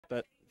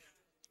that.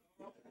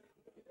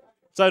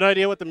 So I have no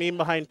idea what the meme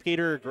behind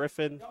Peter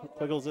Griffin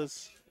Quiggles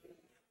is.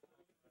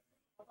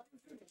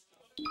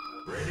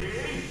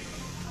 Ready?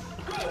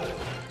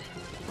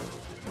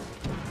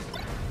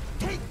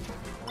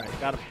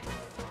 Alright, got him.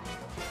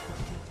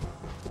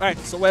 Alright,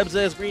 so Webbs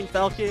as Green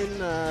Falcon,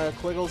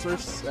 Quiggles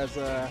as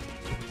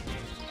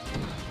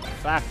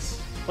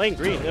Fax. Playing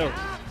green, ew.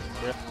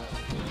 Rip.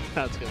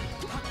 That's good.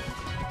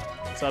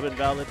 Sub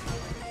invalid.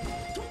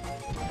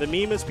 The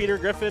meme is Peter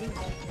Griffin.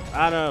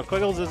 I don't know,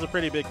 Quiggles is a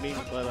pretty big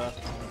meme, but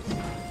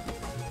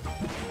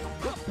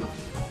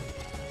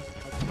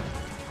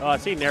oh, I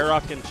see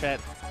Narok in chat.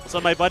 So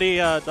my buddy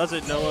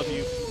doesn't know of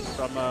you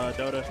from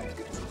Dota.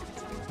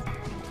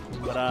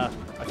 But I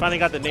finally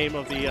got the name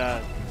of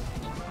the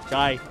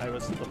guy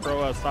the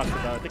pro I was talking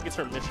about. I think he's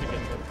from Michigan.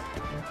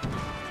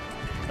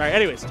 Alright,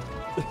 anyways.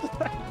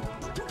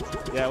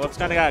 Yeah, Webbs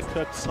kind of got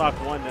cooked stock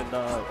 1, and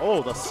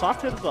oh, the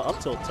soft hit of the up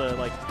tilt to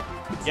like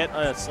get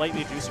a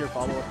slightly juicier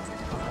follow up.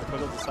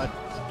 Quiggles decided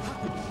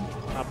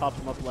not pop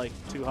him up like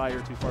too high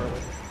or too far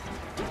away.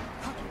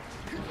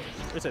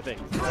 At least I think.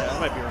 Yeah, I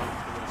might be wrong.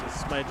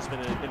 This might have just been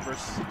an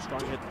inverse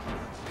strong hit.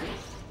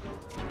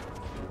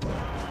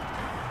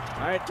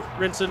 Alright,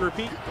 rinse and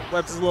repeat.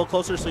 Webbs is a little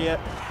closer, so he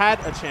had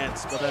a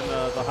chance, but then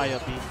the high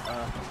up B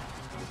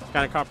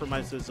kind of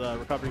compromised his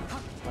recovery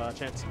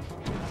chance.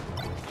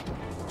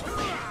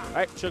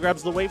 Alright, Chill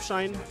grabs the wave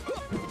shine.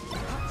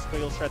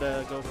 Quiggles try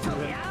to go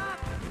through him.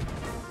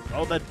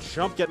 Oh, that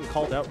jump getting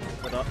called out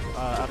with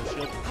out of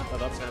shield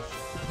with up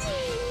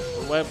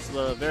smash. Webbs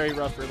the very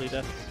rough early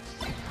death.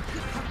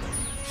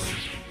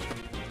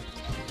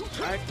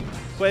 Alright,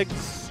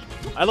 Quigs.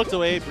 I looked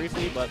away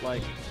briefly, but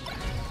like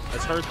I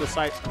just heard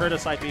a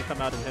side B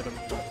come out and hit him.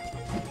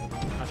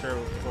 Not sure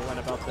what went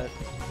about that.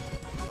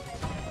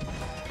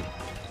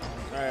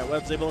 Alright,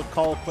 Webb's able to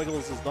call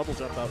Quiggles' double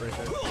jump out right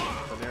there.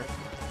 From there.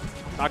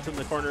 Knocked him in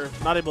the corner.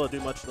 Not able to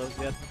do much though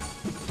yet.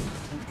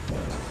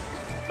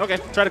 Okay,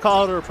 try to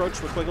call out her approach,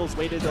 but Quiggles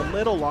waited a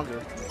little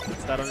longer.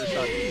 It's that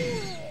undershot.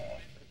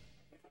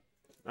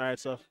 Alright,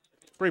 so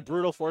pretty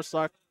brutal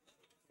 4-stock.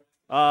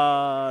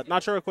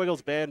 Not sure what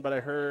Quiggles banned, but I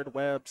heard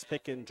Webb's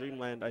pick in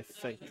Dreamland, I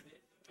think.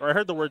 Or I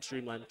heard the word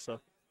Dreamland,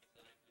 so.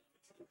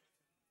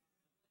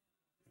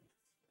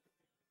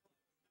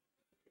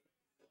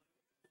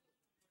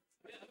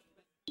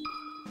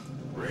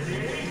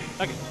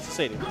 Okay, it's a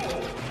stadium.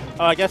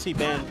 Oh, I guess he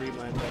banned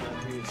Dreamland,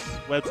 and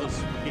Webbs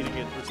was repeating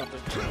it or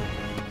something.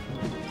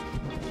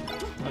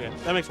 Okay,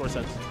 that makes more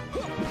sense.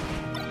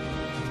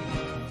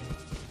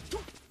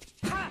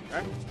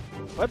 Alright.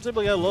 Webb's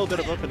able to get a little bit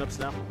of open ups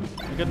now.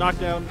 A good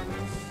knockdown.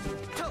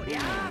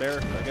 Bear,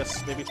 I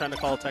guess maybe trying to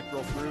call a tech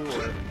roll through,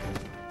 or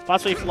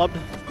possibly flubbed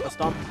a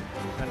stomp,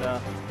 and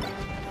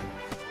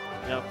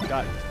you know,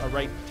 got a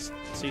right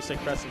C6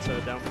 press instead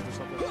of down or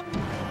something.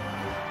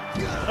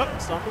 Oh,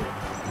 stomping.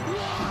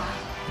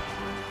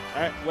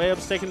 Alright,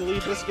 Webb's taking the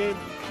lead this game.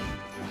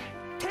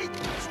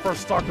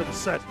 First stock of the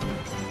set.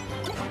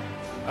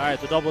 Alright,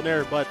 the double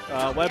nair, but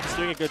Webb's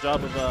doing a good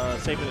job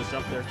of saving his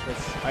jump there,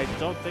 because I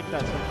don't think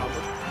that's going to combo.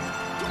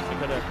 He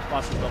could have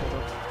lost his double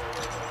jump.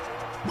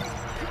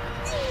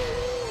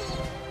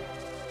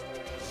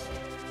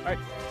 Alright,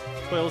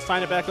 Quiggles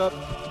tying it back up.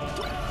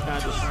 Kind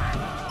of just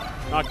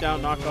knock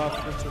down, knock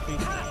off, rinse,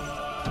 repeat.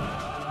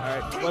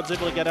 Alright, Webb's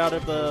able to get out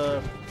of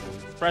the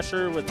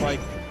pressure with like,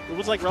 it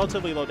was like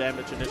relatively low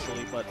damage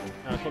initially, but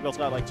Quiggles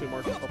got like 2 more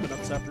open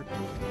ups after.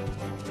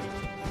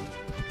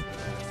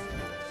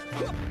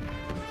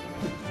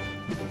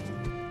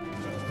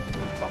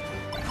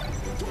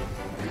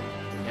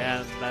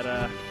 And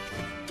that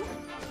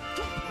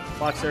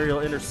Fox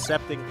aerial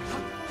intercepting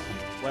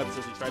Webbs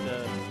as he tried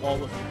to wall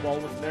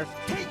with there.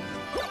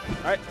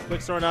 Alright,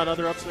 quick throwing out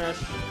another up smash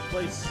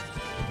place.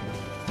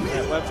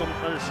 Yeah, Webbs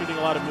under shooting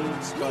a lot of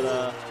moves,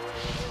 but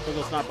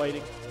Quiggles not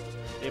biting.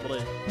 Able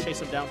to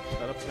chase him down with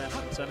that up smash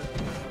in the center.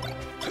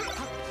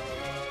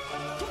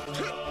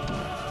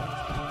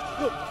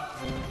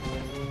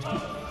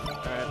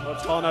 Alright,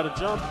 Webbs calling out a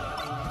jump.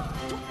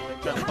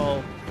 Trying to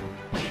call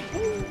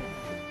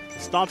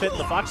stomp hitting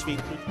the Fox feet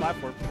through the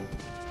platform.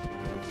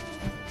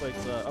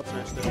 Quigg's up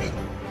smash there.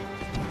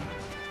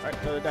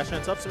 Alright, another dash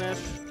dance up smash,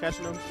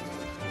 catching him.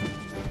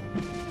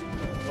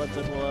 Webbs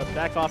able to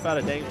back off out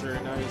of danger,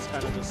 and now he's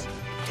kind of just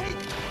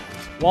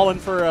walling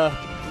for a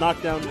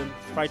knockdown and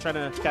probably trying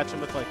to catch him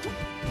with like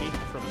feet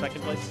from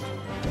second place.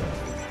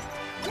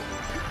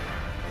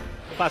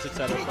 Classic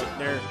setup, like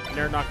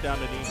nair knockdown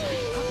to knee.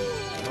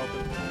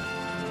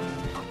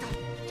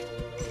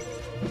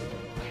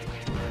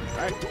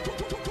 Alright,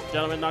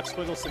 gentleman knocks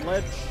Quiggles some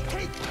ledge.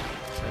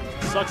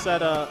 Sucks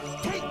that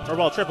or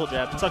well, triple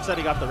jab. It sucks that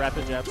he got the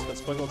rapid jabs,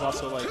 because Quiggles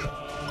also like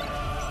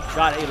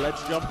got a ledge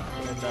jump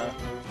and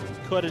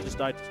could have just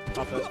died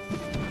off that.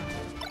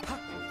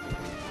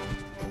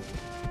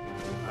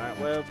 Alright,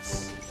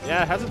 Webbs.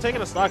 Yeah, hasn't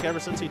taken a stock ever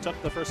since he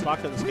took the first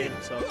stock of this game,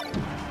 so it's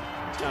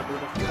kind of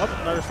brutal. Oh,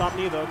 another stomp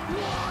knee though.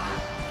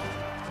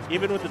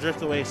 Even with the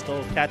drift away,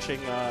 still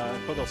catching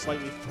Quiggles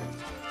slightly.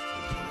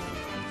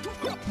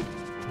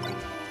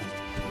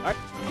 Alright.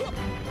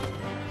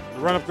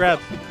 Run up grab.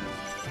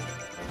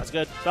 That's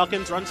good.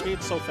 Falcon's run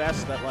speed's so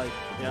fast that, like,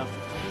 yeah,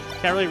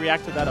 can't really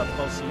react to that up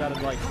close. You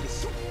gotta, like,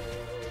 just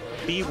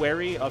be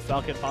wary of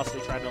Falcon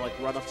possibly trying to, like,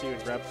 run up to you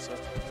and grab. So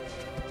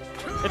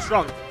it's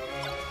strong.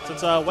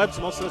 Since Webb's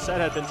most of the set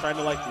had been trying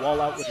to, like,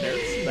 wall out with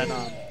theirs, then,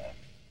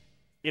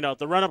 you know,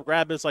 the run up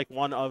grab is, like,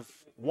 one of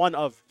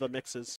the mixes.